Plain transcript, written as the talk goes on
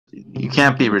You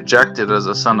can't be rejected as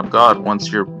a son of God once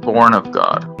you're born of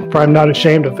God. For I'm not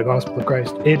ashamed of the gospel of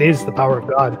Christ. It is the power of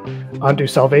God unto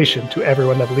salvation to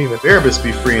everyone that believeth. Barabbas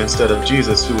be free instead of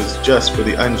Jesus, who was just for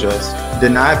the unjust.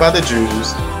 Denied by the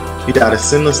Jews, he died a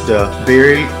sinless death,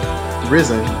 buried,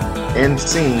 risen, and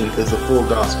seen is the full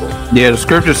gospel. Yeah, the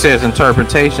scripture says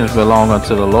interpretations belong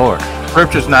unto the Lord.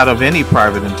 Scripture's not of any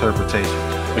private interpretation.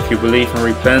 If you believe in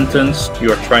repentance, you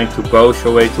are trying to boast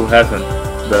your way to heaven.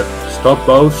 But stop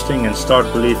boasting and start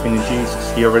believing in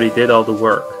Jesus. He already did all the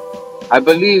work. I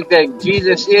believe that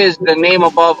Jesus is the name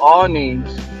above all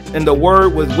names. And the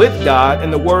Word was with God,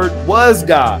 and the Word was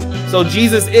God. So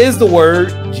Jesus is the Word.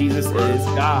 Jesus is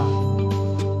God.